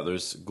 Yeah,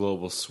 there's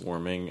Global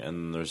Swarming,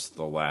 and there's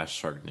the last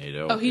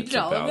Sharknado. Oh, he It's did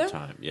all of about them?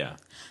 time. Yeah.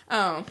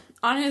 Oh,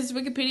 on his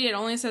Wikipedia it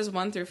only says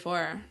 1 through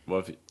 4.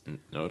 Well,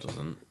 no, it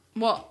doesn't.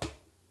 Well,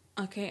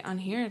 okay, on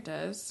here it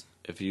does.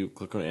 If you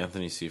click on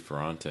Anthony C.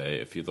 Ferrante,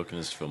 if you look in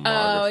his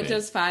filmography... Oh, it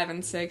does 5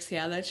 and 6.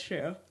 Yeah, that's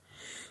true.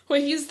 Well,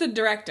 he's the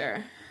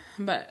director.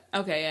 But,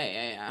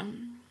 okay, yeah.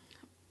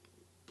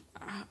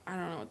 I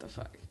don't know what the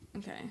fuck.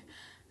 Okay.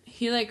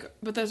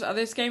 But those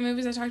other scary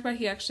movies I talked about,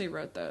 he actually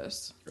wrote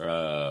those.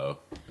 Oh,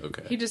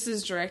 okay. He just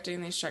is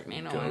directing these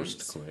Sharknado ones.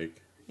 Ghostquake.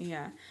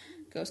 Yeah,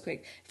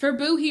 Ghostquake. For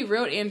Boo, he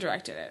wrote and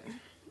directed it.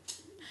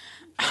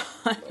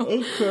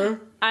 Okay.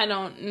 I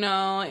don't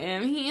know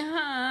if he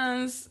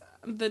has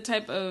the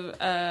type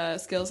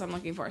of skills I'm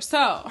looking for.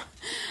 So,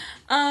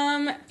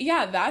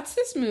 yeah, that's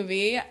this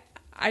movie.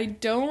 I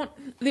don't...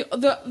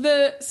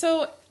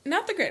 So,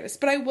 not the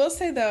greatest, but I will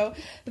say, though,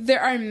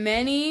 there are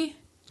many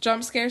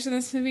jump scares in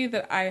this movie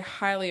that I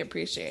highly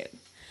appreciate.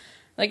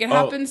 Like, it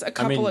happens a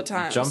couple of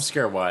times. Jump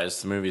scare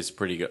wise, the movie is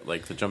pretty good.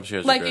 Like, the jump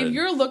scares are Like, good. if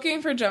you're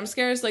looking for jump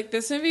scares, like,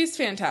 this movie is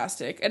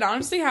fantastic. It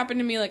honestly happened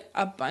to me, like,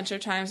 a bunch of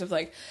times of,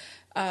 like,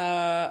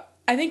 I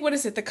think, what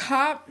is it? The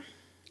cop?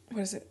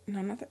 What is it?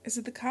 No, not that. Is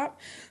it the cop?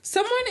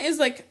 Someone is,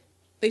 like,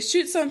 they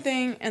shoot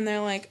something, and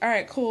they're like, all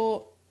right,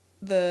 cool.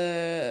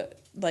 The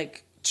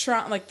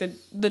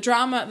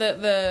drama,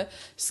 the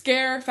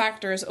scare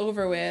factor is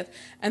over with,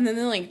 and then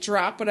they like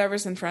drop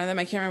whatever's in front of them.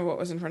 I can't remember what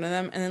was in front of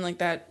them, and then like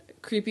that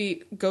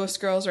creepy ghost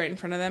girl's right in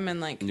front of them,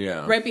 and like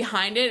right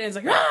behind it, and it's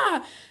like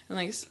ah, and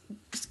like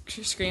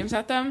screams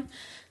at them.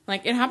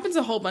 Like it happens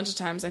a whole bunch of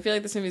times. I feel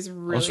like this movie is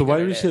really. So why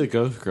did you say the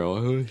ghost girl?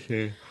 Who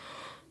is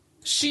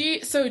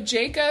she? So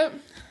Jacob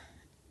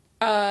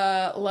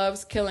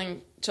loves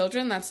killing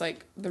children. That's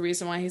like the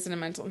reason why he's in a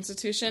mental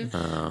institution.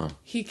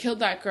 He killed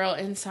that girl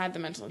inside the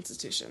mental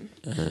institution.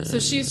 So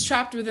she's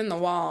trapped within the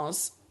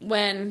walls.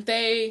 When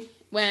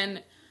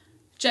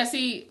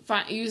Jessie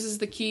uses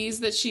the keys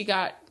that she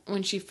got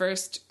when she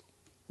first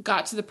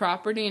got to the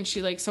property, and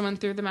she like someone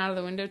threw them out of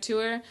the window to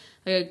her,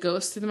 like a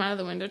ghost threw them out of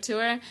the window to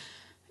her.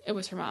 It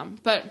was her mom,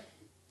 but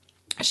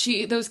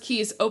those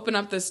keys open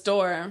up this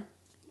door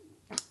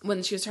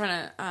when she was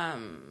trying to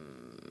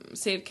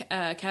save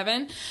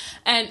Kevin,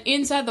 and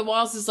inside the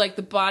walls is like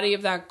the body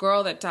of that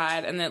girl that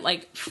died, and it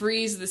like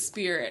frees the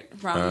spirit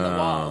from the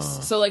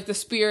walls. So like the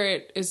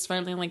spirit is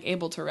finally like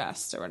able to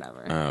rest or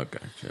whatever. Oh,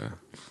 gotcha.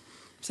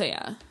 So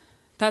yeah,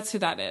 that's who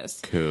that is.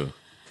 Cool.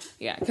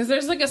 Yeah, because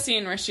there's like a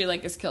scene where she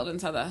like is killed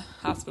inside the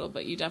hospital,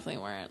 but you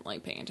definitely weren't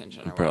like paying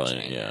attention or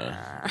watching.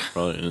 Yeah,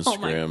 probably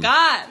Instagram. Oh my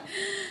god.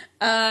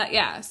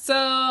 Yeah. So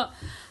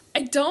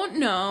I don't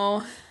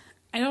know.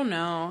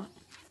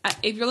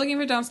 If you're looking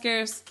for jump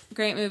scares,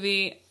 great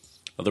movie.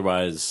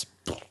 Otherwise,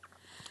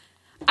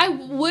 I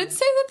would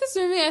say that this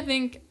movie, I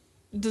think,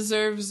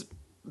 deserves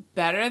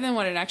better than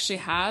what it actually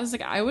has.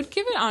 Like, I would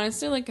give it,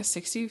 honestly, like a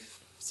 60.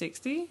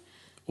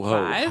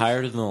 Whoa,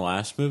 higher than the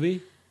last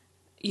movie?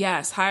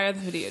 Yes, higher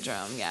than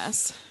Videodrome,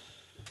 yes.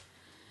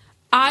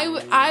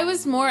 I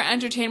was more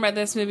entertained by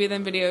this movie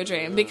than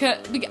Videodrome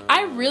because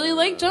I really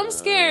like jump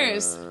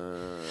scares.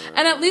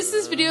 And at least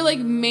this video, like,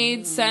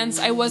 made sense.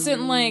 I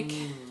wasn't like...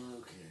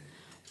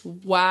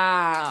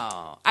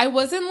 Wow. I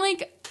wasn't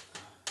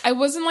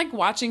like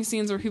watching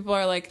scenes where people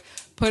are like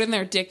putting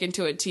their dick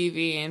into a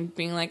TV and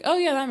being like, oh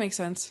yeah, that makes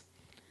sense.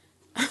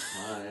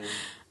 Fine.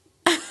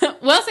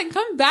 Wilson,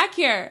 come back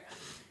here.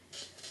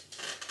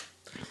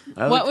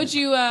 What would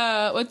you?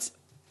 What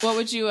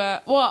would you?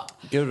 Well,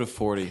 give it a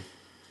 40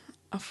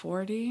 a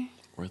 40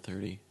 or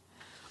 30.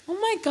 Oh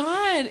my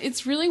god,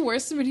 it's really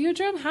worse than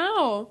Videodrome?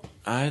 How?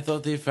 I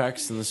thought the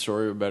effects and the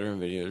story were better in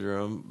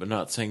Videodrome, but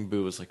not saying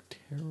Boo was like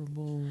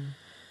terrible.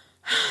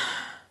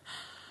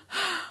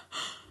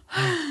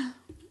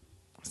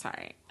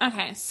 Sorry.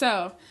 Okay,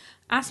 so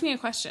ask me a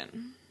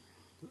question.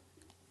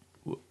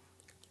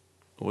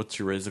 What's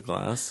your raise a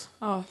glass?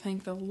 Oh,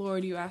 thank the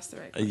Lord you asked the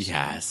right question.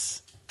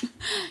 Yes.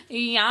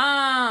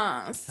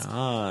 Yes.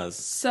 Yes.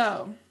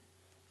 So,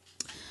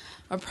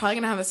 we're probably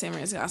going to have the same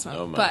raise a glass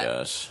moment. Oh my but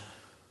gosh.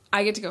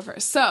 I get to go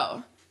first.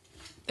 So,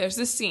 there's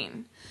this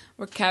scene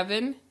where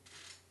Kevin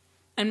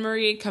and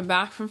Marie come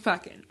back from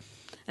fucking.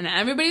 And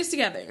everybody's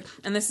together.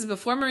 And this is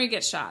before Marie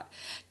gets shot.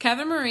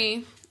 Kevin and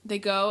Marie, they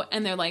go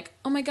and they're like,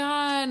 oh my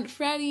god,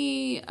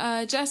 Freddie,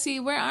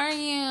 Jesse, where are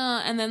you?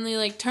 And then they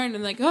like turn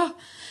and like, oh.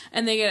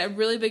 And they get a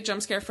really big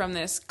jump scare from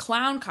this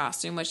clown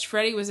costume, which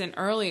Freddie was in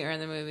earlier in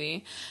the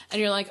movie.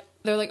 And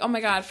they're like, oh my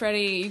god,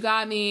 Freddie, you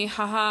got me.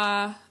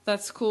 Haha,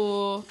 that's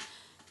cool.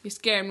 You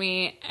scared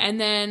me. And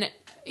then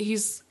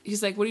he's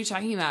like, what are you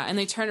talking about? And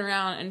they turn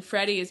around and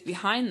Freddie is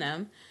behind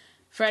them.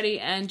 Freddie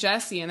and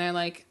Jesse. And they're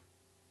like,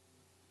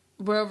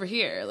 we're over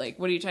here. Like,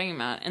 what are you talking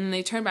about? And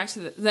they turn back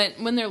to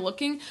when they're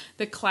looking,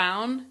 the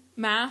clown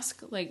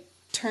mask like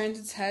turns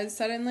its head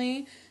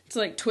suddenly to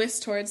like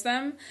twist towards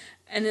them.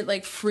 And it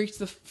like freaked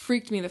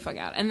me the fuck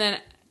out. And then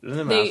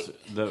they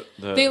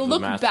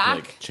look mask, back.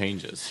 Like,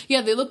 changes.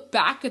 Yeah, they look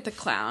back at the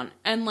clown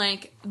and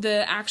like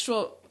the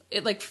actual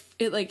it's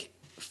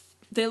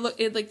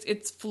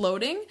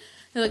floating.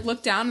 They like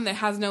look down and it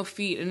has no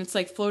feet and it's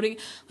like floating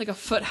like a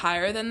foot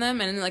higher than them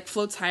and it like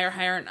floats higher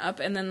and up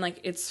and then like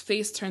its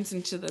face turns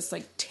into this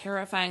like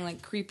terrifying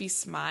like creepy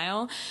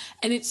smile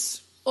and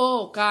it's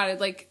oh god it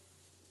like.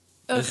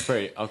 It's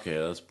pretty okay.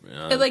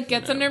 It like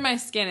gets under my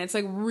skin. It's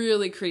like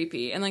really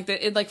creepy, and like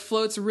it like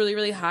floats really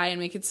really high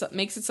and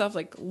makes itself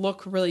like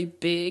look really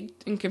big.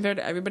 And compared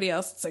to everybody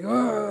else, it's like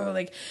oh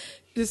like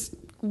just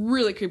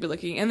really creepy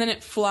looking. And then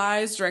it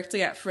flies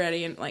directly at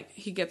Freddy, and like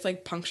he gets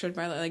like punctured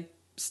by like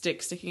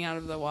stick sticking out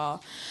of the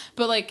wall.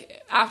 But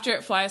like after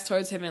it flies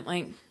towards him, it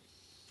like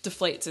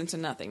deflates into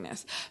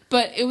nothingness.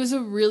 But it was a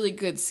really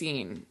good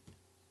scene.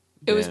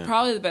 It was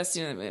probably the best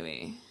scene in the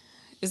movie.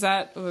 Is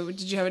that,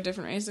 did you have a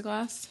different raise to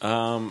glass?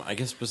 I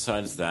guess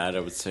besides that, I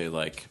would say,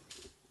 like,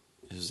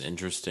 it was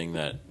interesting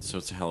that, so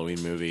it's a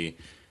Halloween movie,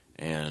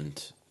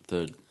 and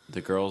the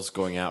girl's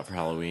going out for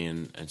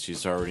Halloween, and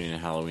she's already in a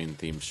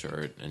Halloween-themed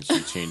shirt, and she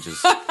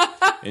changes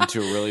into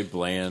a really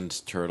bland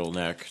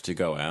turtleneck to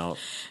go out.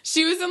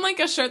 She was in, like,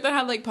 a shirt that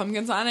had, like,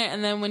 pumpkins on it,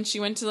 and then when she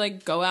went to,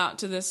 like, go out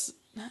to this...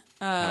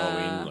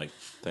 Halloween, like,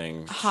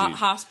 thing.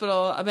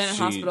 Hospital, abandoned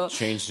hospital. She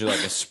changed to,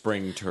 like, a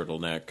spring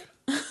turtleneck.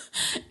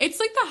 It's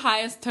like the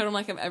highest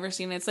turtleneck I've ever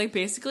seen. It's like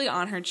basically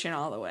on her chin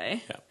all the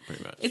way. Yeah,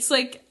 pretty much. It's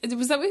like,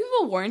 was that what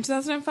people wore in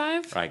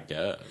 2005? I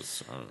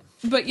guess.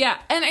 But yeah,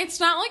 and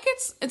it's not like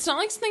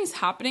something's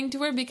happening to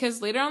her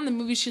because later on in the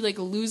movie she like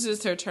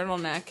loses her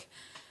turtleneck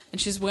and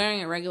she's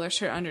wearing a regular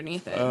shirt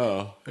underneath it.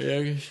 Oh, yeah,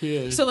 I guess she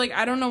is. So like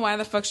I don't know why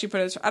the fuck she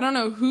put it. I don't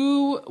know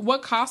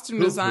what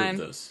costume design.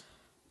 Who this?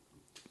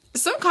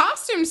 Some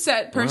costume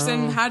set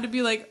person had to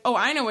be like, oh,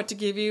 I know what to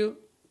give you,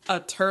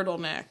 a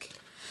turtleneck.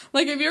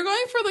 Like, if you're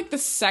going for, like, the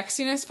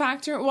sexiness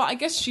factor... Well, I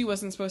guess she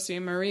wasn't supposed to be.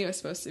 Marie was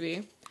supposed to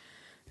be.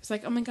 It's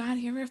like, oh, my God,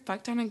 you ever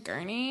fucked on a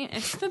gurney?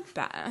 It's the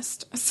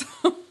best. So,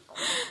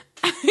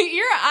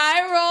 your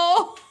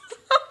eye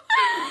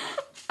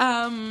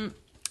roll.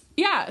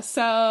 Yeah,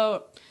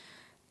 so...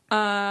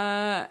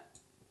 yeah,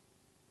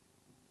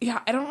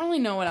 I don't really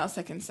know what else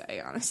I can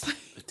say, honestly.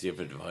 Do you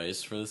have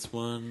advice for this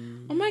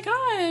one? Oh, my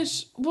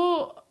gosh.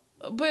 Well,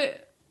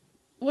 but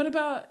what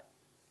about...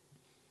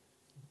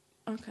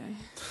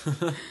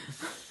 Okay.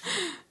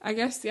 I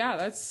guess, yeah,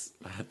 that's...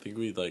 I think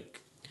we,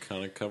 like,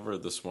 kind of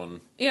covered this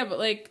one. Yeah, but,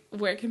 like,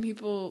 where can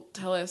people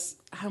tell us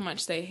how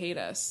much they hate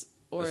us?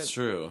 Or That's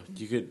true.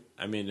 You could,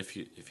 I mean, if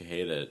you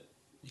hate it,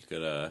 you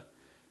could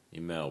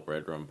email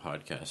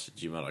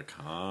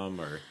redrumpodcast@gmail.com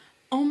or...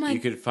 Oh my god. You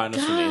could find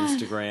us on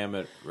Instagram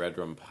at Red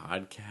Rum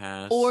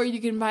Podcast. Or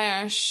you can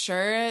buy our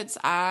shirts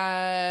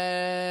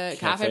at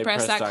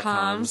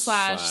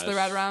cafepress.com/the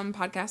Red Rum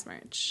Podcast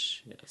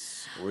merch.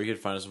 Yes. Or you could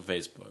find us on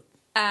Facebook.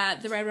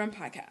 At the Red Rum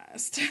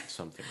Podcast.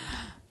 Something.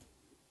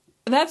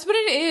 That's what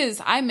it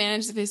is. I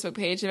manage the Facebook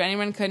page. If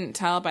anyone couldn't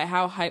tell by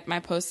how hyped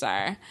my posts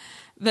are.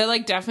 They're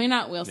like definitely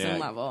not Wilson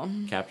level.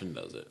 Captain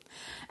does it.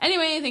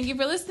 Anyway, thank you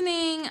for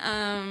listening.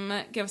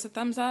 Give us a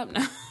thumbs up.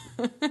 No.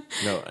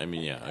 No, I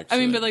mean, yeah. Actually.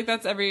 I mean, but like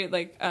that's every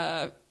like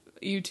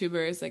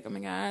YouTuber is like, oh my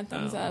god,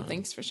 thumbs up,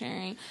 thanks for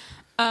sharing.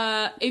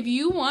 If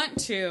you want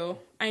to,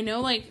 I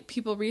know like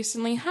people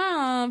recently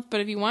have, but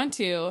if you want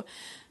to,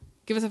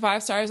 give us a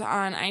 5 stars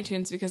on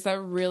iTunes because that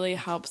really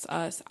helps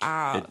us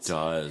out. It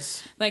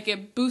does. Like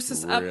it boosts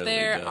us up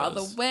there all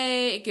the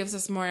way. It gives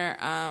us more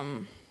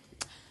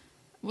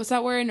what's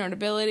that word?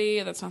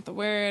 Notability. That's not the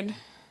word.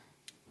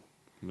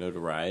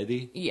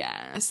 Notoriety?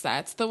 Yes,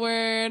 that's the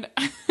word.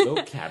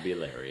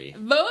 Vocabulary.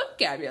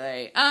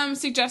 Vocabulary.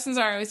 Suggestions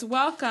are always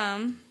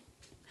welcome.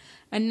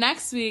 And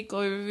next week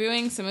we'll be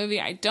reviewing some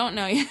movie I don't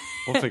know yet.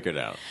 We'll figure it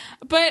out.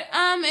 But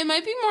it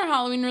might be more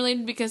Halloween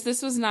related because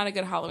this was not a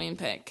good Halloween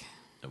pick.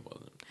 It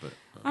wasn't. But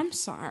I'm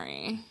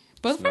sorry.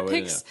 Both of no our way to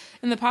picks know.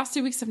 in the past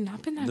 2 weeks have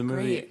not been that the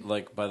movie, great.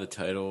 like by the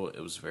title, it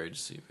was very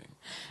deceiving.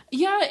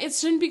 Yeah, it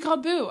shouldn't be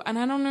called Boo, and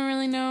I don't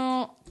really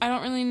know.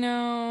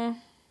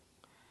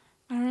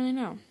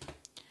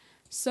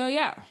 So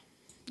yeah,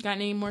 got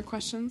any more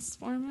questions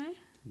for me?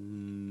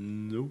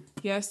 Nope.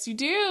 Yes, you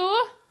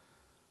do.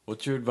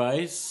 What's your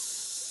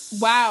advice?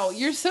 Wow,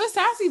 you're so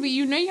sassy, but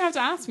you know you have to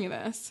ask me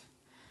this.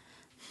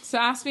 So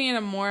ask me in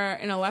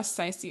a less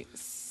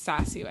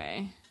sassy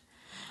way.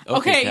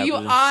 Okay, you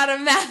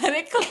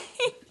automatically.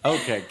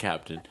 Okay,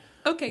 Captain.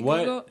 Okay,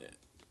 what Google.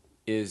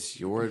 is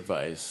your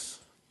advice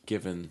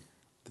given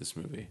this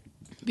movie?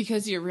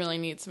 Because you really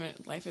need some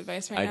life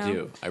advice right now. I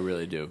do. I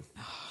really do.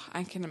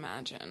 I can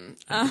imagine.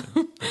 I'm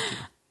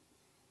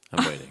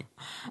waiting.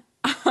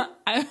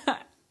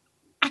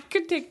 I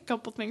could take a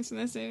couple things from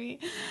this movie.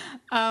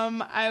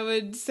 I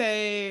would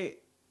say,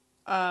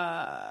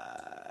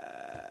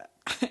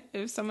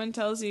 if someone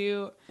tells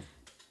you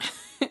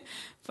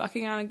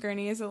fucking on a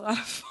gurney is a lot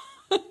of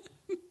fun,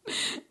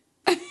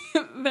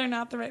 they're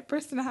not the right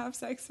person to have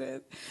sex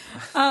with.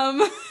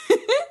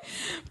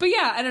 But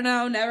yeah, I don't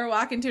know. Never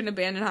walk into an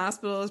abandoned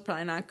hospital is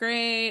probably not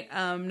great.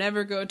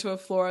 Never go to a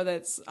floor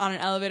that's on an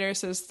elevator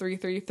says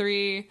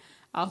 333.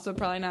 Also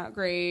probably not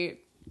great.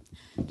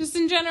 Just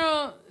in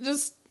general,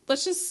 let's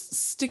just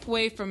stick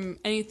away from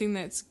anything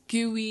that's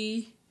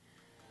gooey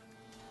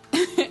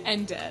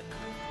and dead.